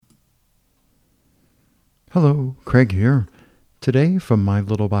Hello, Craig here. Today from my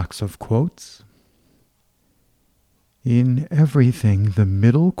little box of quotes. In everything, the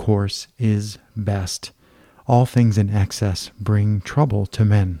middle course is best. All things in excess bring trouble to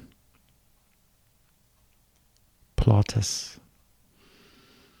men. Plautus.